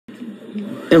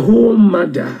A whole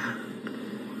mother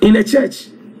in a church.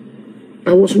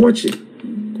 I was watching.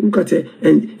 Look at it,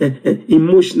 and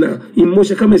emotional.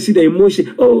 Come and see the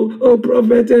emotion. Oh,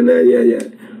 prophet, and yeah.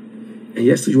 And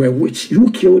yes, you are a witch. You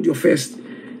killed your first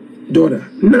daughter.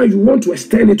 Now you want to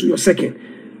extend it to your second.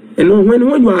 And when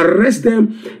you arrest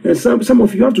them, and some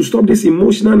of you have to stop this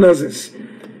emotional nonsense.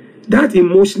 That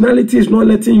emotionality is not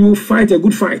letting you fight a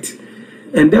good fight.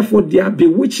 And therefore, they are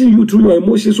bewitching you through your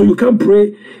emotions, so you can't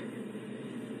pray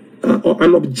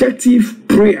an objective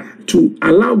prayer to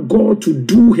allow God to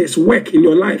do his work in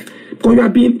your life. Because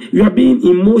you are being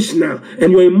emotional,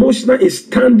 and your emotional is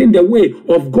standing the way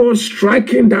of God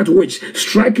striking that witch,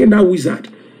 striking that wizard.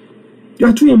 You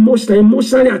are too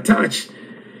emotionally attached.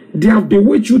 They have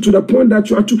bewitched you to the point that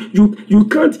you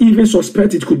can't even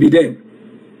suspect it could be them.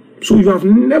 So you have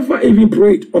never even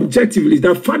prayed objectively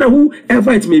that, Father,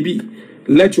 whoever it may be,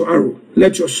 let your arrow,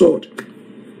 let your sword.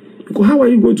 Because how are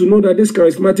you going to know that this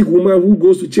charismatic woman who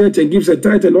goes to church and gives a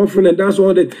tithe and offering and does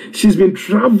all that, she's been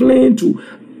traveling to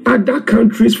other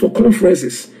countries for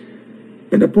conferences?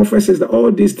 And the prophet says that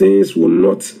all these things will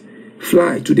not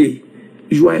fly today.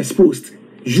 You are exposed.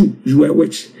 You are a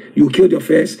witch. You killed your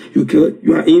first. You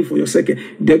are in for your second.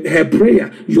 Her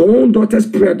prayer, your own daughter's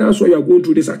prayer, that's why you are going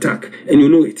through this attack. And you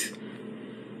know it.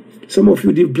 Some of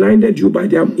you, they've blinded you by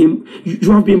their...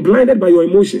 You have been blinded by your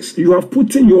emotions. You have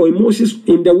put in your emotions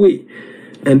in the way.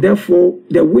 And therefore,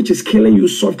 the witch is killing you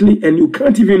softly and you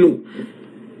can't even know.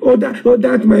 Oh,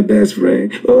 that's my best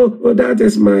friend. Oh, that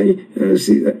is my...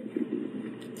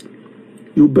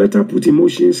 You better put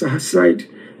emotions aside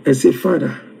and say,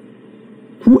 Father,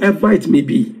 whoever it may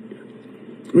be,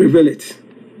 reveal it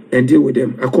and deal with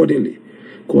them accordingly.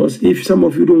 Because if some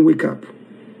of you don't wake up,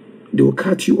 they will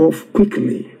cut you off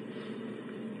quickly.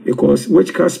 Because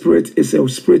witchcraft spirit is a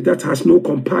spirit that has no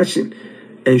compassion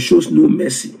and shows no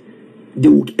mercy.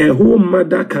 A whole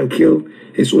mother can kill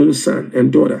his own son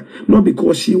and daughter, not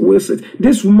because she wills it.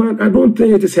 This woman, I don't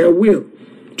think it is her will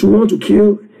to want to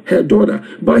kill her daughter,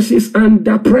 but she's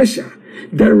under pressure.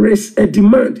 There is a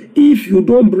demand. If you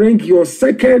don't bring your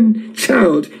second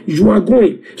child, you are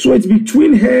going. So it's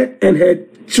between her and her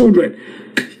children.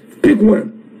 Pick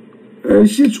one. And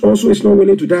she also is not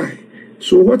willing to die.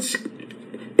 So what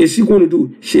is she going to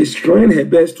do? She's trying her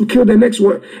best to kill the next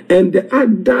one. And the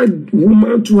other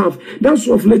woman to have... That's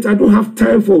of late, I don't have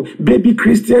time for baby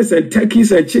Christians and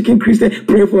turkeys and chicken Christians.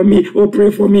 Pray for me. Oh,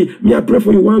 pray for me. Me, I pray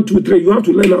for you. 1, 2, 3. You have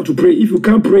to learn how to pray. If you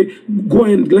can't pray, go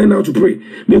and learn how to pray.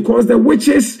 Because the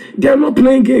witches, they are not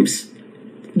playing games.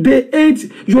 They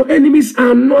ain't... Your enemies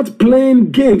are not playing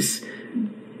games.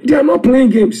 They are not playing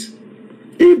games.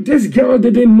 If this girl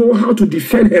didn't know how to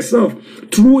defend herself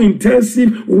through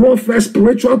intensive warfare,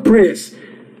 spiritual prayers,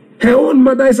 her own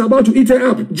mother is about to eat her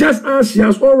up, just as she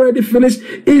has already finished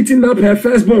eating up her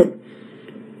firstborn.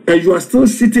 And you are still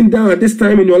sitting down at this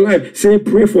time in your life saying,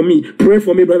 pray for me,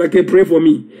 brother K, pray for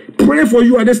me. Pray for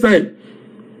you at this time.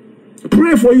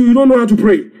 Pray for you, you don't know how to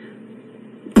pray.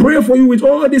 Pray for you with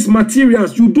all these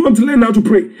materials. You don't learn how to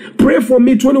pray. Pray for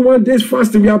me, 21 days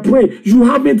fasting. We are praying. You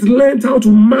haven't learned how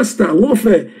to master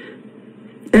warfare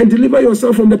and deliver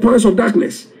yourself from the powers of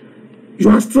darkness. You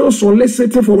are still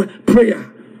soliciting for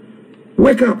prayer.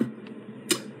 Wake up.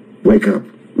 Wake up.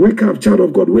 Wake up, child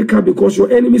of God. Wake up, because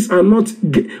your enemies are not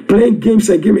playing games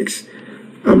and gimmicks.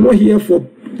 I'm not here for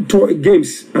toy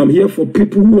games. I'm here for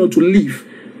people who want to live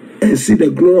and see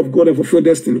the glory of God and fulfill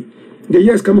destiny. The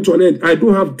year is coming to an end. I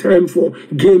don't have time for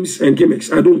games and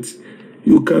gimmicks. I don't.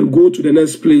 You can go to the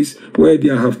next place where they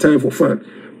have time for fun.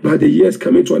 But the year is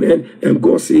coming to an end, and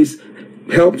God says,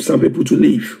 help some people to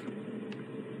live.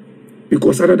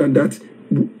 Because other than that,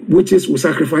 witches will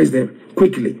sacrifice them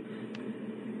quickly.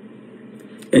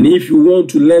 And if you want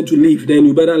to learn to live, then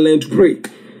you better learn to pray.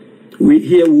 We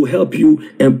here will help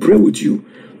you and pray with you.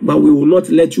 But we will not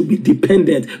let you be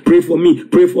dependent. Pray for me,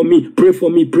 pray for me, pray for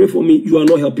me, pray for me. You are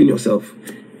not helping yourself.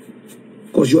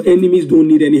 Because your enemies don't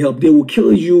need any help. They will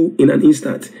kill you in an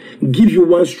instant. Give you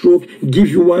one stroke, give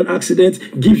you one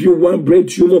accident, give you one brain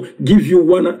tumor, give you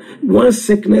one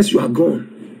sickness, you are gone.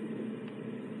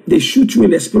 They shoot you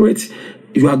in the spirit,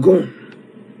 you are gone.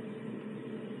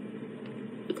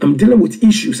 I'm dealing with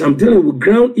issues. I'm dealing with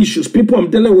ground issues. People I'm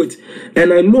dealing with.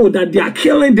 And I know that they are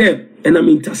killing them. And I'm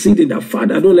interceding that,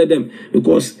 Father, don't let them,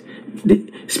 because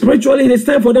spiritually it's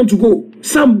time for them to go.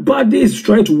 Somebody is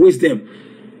trying to waste them.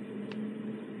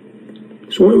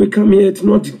 So when we come here, it's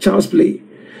not child's play.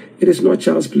 It is not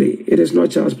child's play. It is not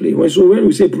child's play. So when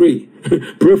we say pray,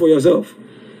 pray for yourself.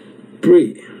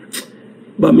 Pray.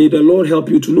 But may the Lord help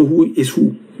you to know who is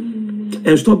who.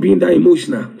 And stop being that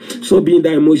emotional. Stop being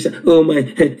that emotional. Oh my,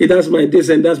 that's my this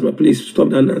and that's my place. Stop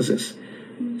that nonsense.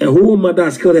 A whole mother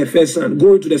has killed her first son,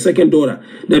 going to the second daughter.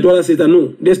 The daughter says that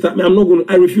no, this time I'm not going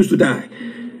to, I refuse to die.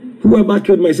 Whoever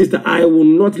killed my sister, I will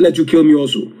not let you kill me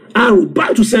also. Arrow,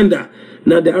 bound to sender.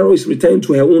 Now the arrow is returned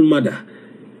to her own mother.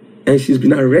 And she's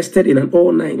been arrested in an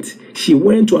all-night. She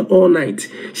went to an all-night.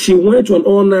 She went to an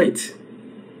all-night.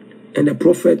 And the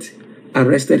prophet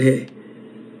arrested her.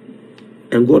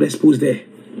 And God exposed her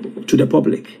to the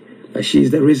public that she is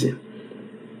the reason.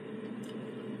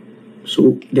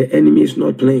 So the enemy is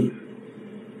not playing.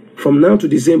 From now to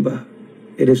December,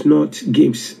 it is not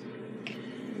games.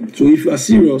 So if you are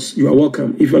serious, you are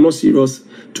welcome. If you are not serious,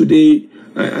 today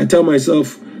I tell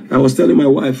myself, I was telling my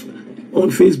wife, on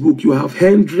Facebook, you have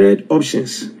 100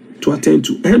 options to attend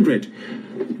to.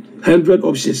 100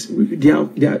 options. There are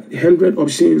 100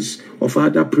 options of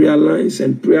other prayer lines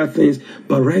and prayer things.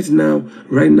 But right now,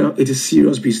 it is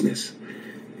serious business.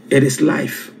 It is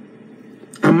life.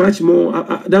 And much more.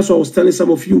 That's what I was telling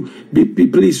some of you.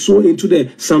 Please sow into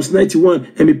the Psalms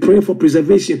 91 and be praying for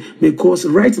preservation. Because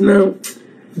right now,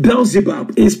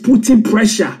 Beelzebub is putting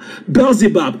pressure.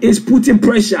 Beelzebub is putting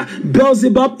pressure.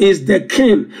 Beelzebub is the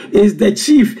king, is the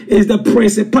chief, is the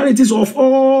principalities of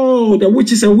all the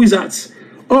witches and wizards,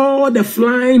 all the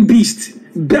flying beasts.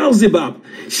 Beelzebub,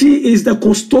 she is the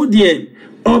custodian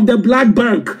of the blood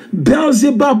bank.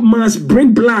 Beelzebub must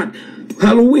bring blood.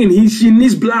 Halloween, she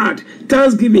needs blood.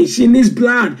 Thanksgiving, she needs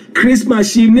blood.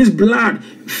 Christmas, she needs blood.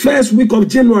 First week of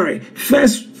January,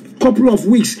 first couple of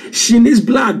weeks, she needs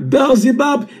blood.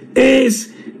 Beelzebub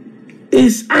is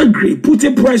angry,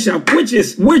 putting pressure.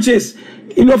 Witches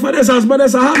in your father's house,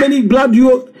 mother's house, how many blood do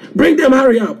you bring them?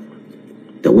 Hurry up.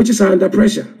 The witches are under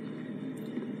pressure.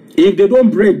 If they don't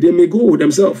break, they may go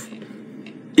themselves.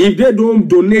 If they don't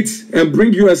donate and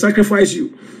bring you and sacrifice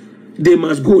you, they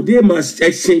must go. They must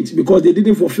exchange because they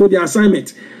didn't fulfill their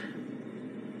assignment.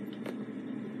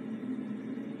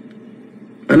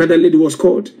 Another lady was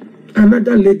called.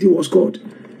 Another lady was called.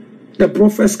 The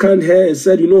prophet scanned her and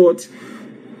said, you know what?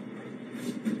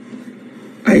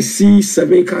 I see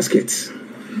 7 caskets.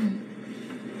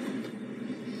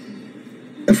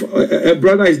 A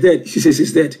brother is dead. She says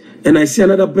he's dead. And I see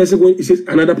another person going. He says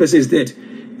another person is dead.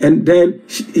 And then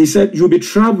he said, you'll be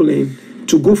traveling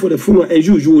to go for the funeral and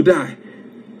you will die.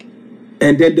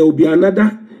 And then there will be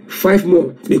another 5 more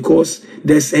because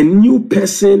there's a new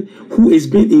person who is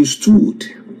being installed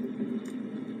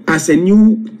as a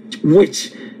new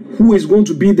witch who is going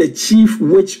to be the chief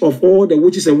witch of all the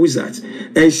witches and wizards.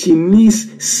 And she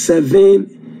needs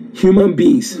 7 human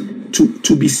beings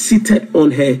to be seated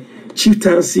on her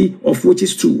chieftaincy of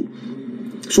witches too,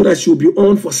 so that she will be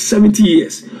on for 70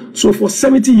 years. So for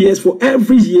 70 years, for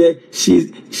every year,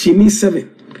 she needs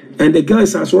 7. And the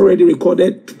girls has already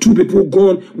recorded 2 people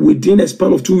gone within a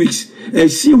span of 2 weeks. And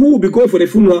she who will be going for the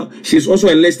funeral, she's also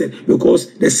enlisted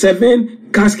because the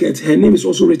 7 caskets, her name is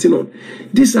also written on.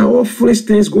 These are all foolish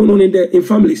things going on in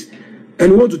families.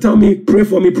 And you want to tell me, pray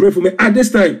for me, pray for me. At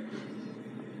this time,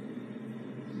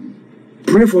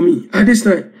 pray for me. At this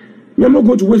time, I'm not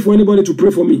going to wait for anybody to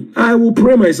pray for me. I will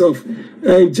pray myself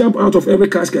and jump out of every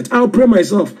casket. I'll pray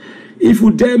myself. If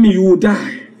you dare me, you will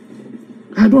die.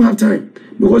 I don't have time.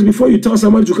 Because before you tell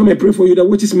somebody to come and pray for you, the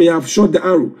witches may have shot the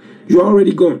arrow. You are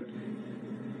already gone.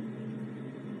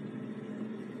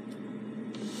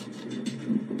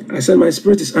 I said my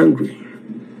spirit is angry.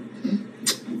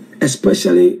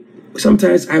 Especially,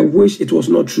 sometimes I wish it was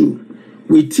not true.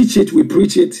 We teach it, we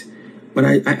preach it, but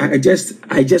I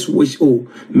just wish, oh,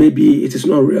 maybe it is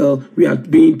not real. We are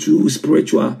being too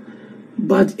spiritual.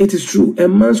 But it is true. A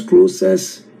man's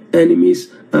closest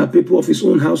enemies are people of his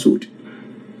own household.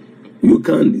 You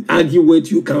can argue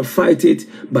with, you can fight it,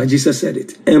 but Jesus said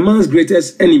it. A man's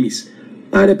greatest enemies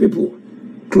are the people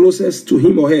closest to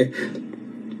him or her.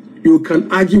 You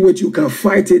can argue with, you can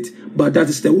fight it, but that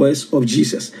is the words of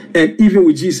Jesus. And even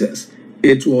with Jesus,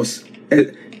 it was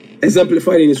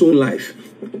exemplified in his own life.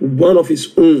 One of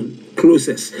his own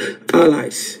closest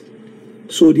allies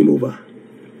sold him over.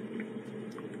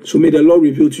 So may the Lord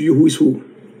reveal to you who is who.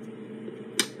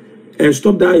 And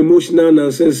stop that emotional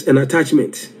nonsense and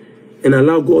attachment. And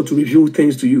allow God to reveal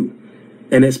things to you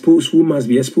and expose who must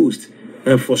be exposed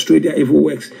and frustrate their evil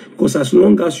works. Because as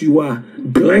long as you are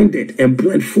blinded and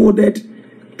blindfolded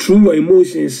through your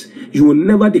emotions, you will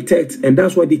never detect, and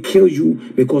that's why they kill you,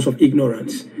 because of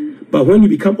ignorance. But when you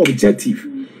become objective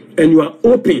and you are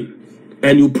open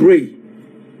and you pray,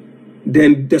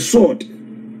 then the sword,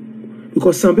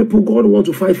 because some people, God wants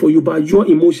to fight for you, but your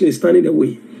emotion is standing in the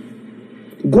way.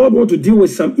 God wants to deal with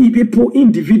some people,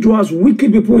 individuals,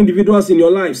 wicked people, individuals in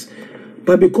your lives.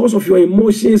 But because of your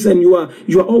emotions and you are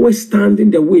always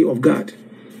standing the way of God.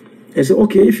 and say,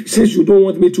 okay, since you don't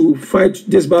want me to fight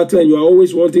this battle and you are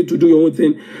always wanting to do your own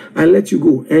thing, I'll let you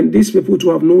go. And these people to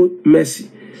have no mercy.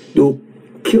 They'll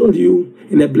kill you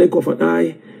in a blink of an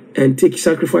eye and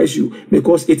sacrifice you,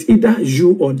 because it's either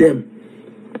you or them.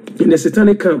 In the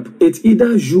satanic camp, it's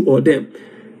either you or them.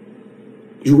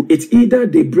 It's either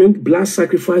they bring blood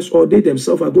sacrifice or they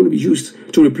themselves are going to be used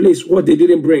to replace what they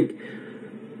didn't bring.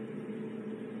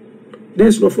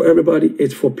 That's not for everybody.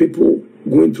 It's for people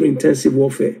going through intensive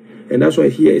warfare. And that's why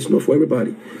here it's not for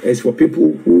everybody. It's for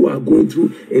people who are going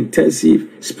through intensive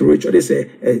spiritual. This is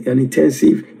an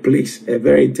intensive place, a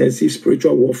very intensive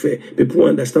spiritual warfare. People who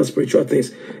understand spiritual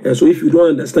things. And so if you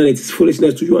don't understand it, it's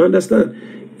foolishness to you. Understand.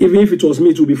 Even if it was me,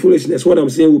 it would be foolishness. What I'm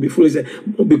saying will be foolishness,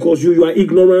 because you are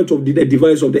ignorant of the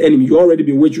device of the enemy. You already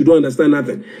been witched. You don't understand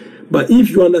nothing. But if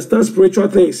you understand spiritual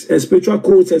things and spiritual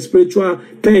codes and spiritual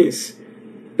things,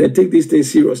 then take these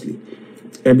things seriously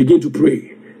and begin to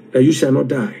pray that you shall not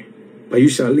die, but you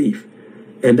shall live,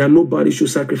 and that nobody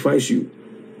should sacrifice you,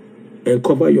 and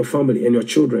cover your family and your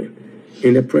children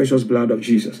in the precious blood of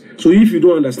Jesus. So if you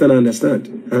don't understand, I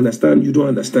understand you don't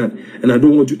understand, and I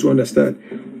don't want you to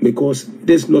understand, because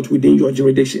this is not within your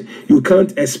jurisdiction. You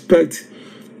can't expect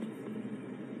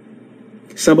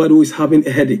somebody who is having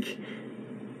a headache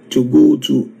to go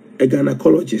to a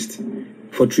gynecologist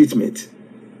for treatment.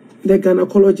 The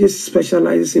gynecologist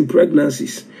specializes in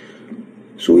pregnancies.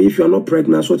 So if you're not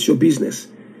pregnant, what's your business?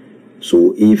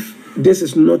 So if this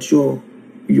is not your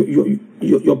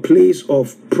place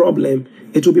of problem,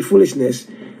 it will be foolishness.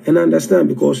 And I understand,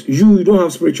 because you don't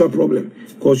have spiritual problem,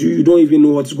 because you don't even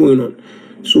know what's going on.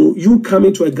 So you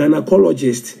coming to a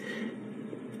gynecologist,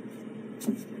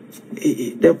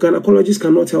 the gynecologist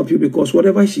cannot help you, because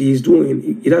whatever she is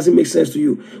doing, it doesn't make sense to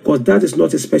you, because that is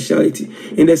not a specialty.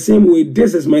 In the same way,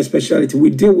 this is my specialty. We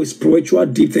deal with spiritual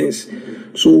deep things.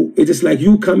 So it is like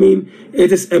you coming,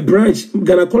 it is a branch.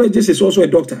 Gynecologist is also a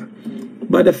doctor.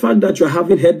 But the fact that you're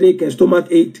having headache and stomach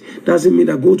ache doesn't mean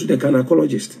that go to the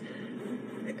gynecologist.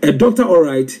 A doctor, all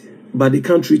right, but they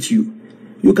can't treat you.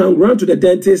 You can run to the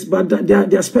dentist, but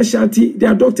their specialty, they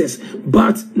are doctors,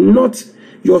 but not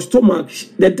your stomach.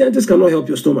 The dentist cannot help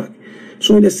your stomach.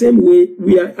 So in the same way,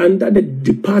 we are under the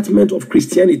department of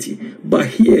Christianity, but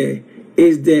here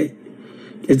is the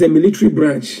military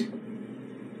branch.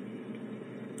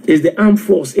 It's the armed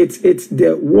force. It's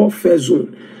the warfare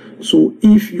zone. So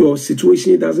if your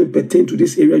situation doesn't pertain to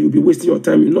this area, you'll be wasting your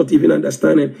time. You're not even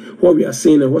understanding what we are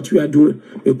saying and what we are doing,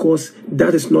 because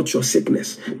that is not your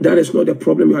sickness. That is not the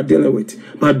problem you are dealing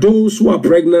with. But those who are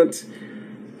pregnant,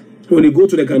 when they go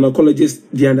to the gynecologist,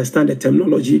 they understand the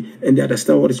terminology and they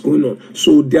understand what is going on.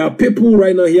 So there are people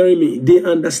right now hearing me. They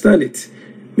understand it,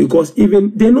 because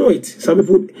even they know it. Some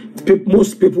people,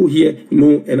 most people here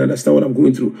know and understand what I'm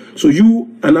going through. So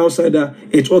you, an outsider,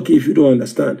 it's okay if you don't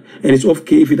understand. And it's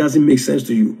okay if it doesn't make sense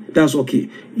to you. That's okay.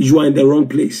 You are in the wrong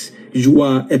place. You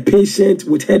are a patient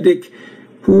with headache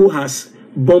who has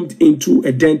bumped into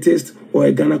a dentist or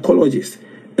a gynecologist,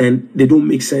 and they don't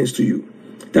make sense to you.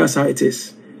 That's how it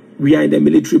is. We are in the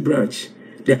military branch,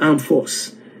 the armed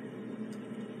force.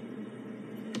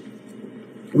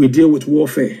 We deal with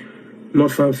warfare,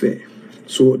 not fanfare.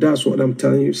 So that's what I'm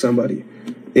telling you, somebody.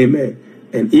 Amen.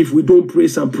 And if we don't pray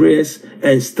some prayers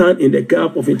and stand in the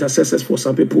gap of intercessors for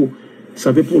some people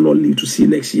will not live to see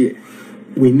next year.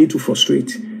 We need to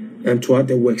frustrate and thwart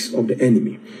the works of the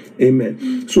enemy.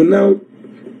 Amen. So now,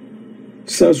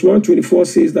 Psalms 124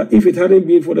 says that if it hadn't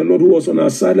been for the Lord who was on our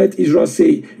side, let Israel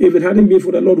say, if it hadn't been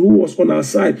for the Lord who was on our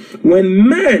side, when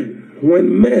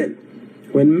men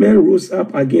rose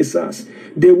up against us,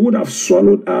 they would have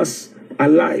swallowed us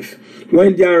alive.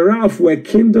 When their wrath were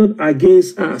kindled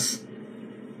against us,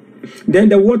 then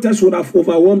the waters would have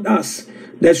overwhelmed us.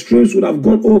 The streams would have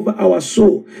gone over our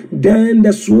soul. Then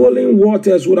the swollen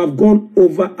waters would have gone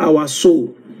over our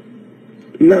soul.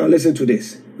 Now listen to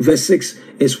this. Verse 6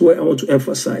 is where I want to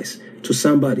emphasize to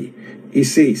somebody. He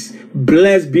says,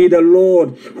 blessed be the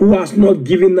Lord who has not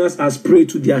given us as prey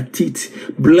to their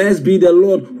teeth. Blessed be the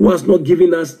Lord who has not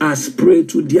given us as prey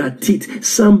to their teeth.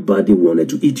 Somebody wanted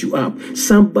to eat you up.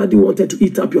 Somebody wanted to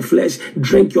eat up your flesh,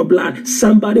 drink your blood.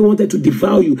 Somebody wanted to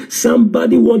devour you.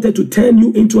 Somebody wanted to turn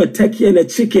you into a turkey and a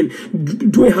chicken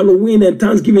during Halloween and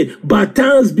Thanksgiving. But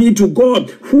thanks be to God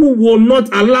who will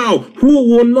not allow, who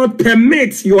will not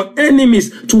permit your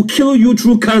enemies to kill you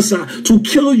through cancer, to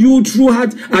kill you through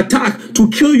heart attack, to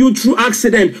kill you through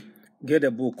accident. Get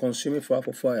a book, Consuming Fire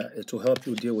for Fire. It will help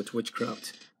you deal with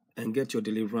witchcraft. and get your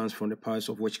deliverance from the powers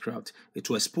of witchcraft. It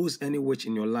will expose any witch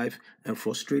in your life and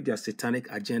frustrate their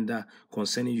satanic agenda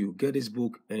concerning you. Get this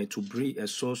book and it will bring a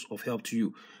source of help to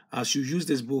you. As you use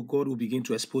this book, God will begin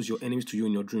to expose your enemies to you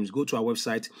in your dreams. Go to our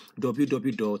website,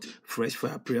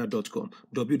 www.freshfireprayer.com,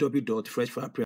 www.freshfireprayer.com.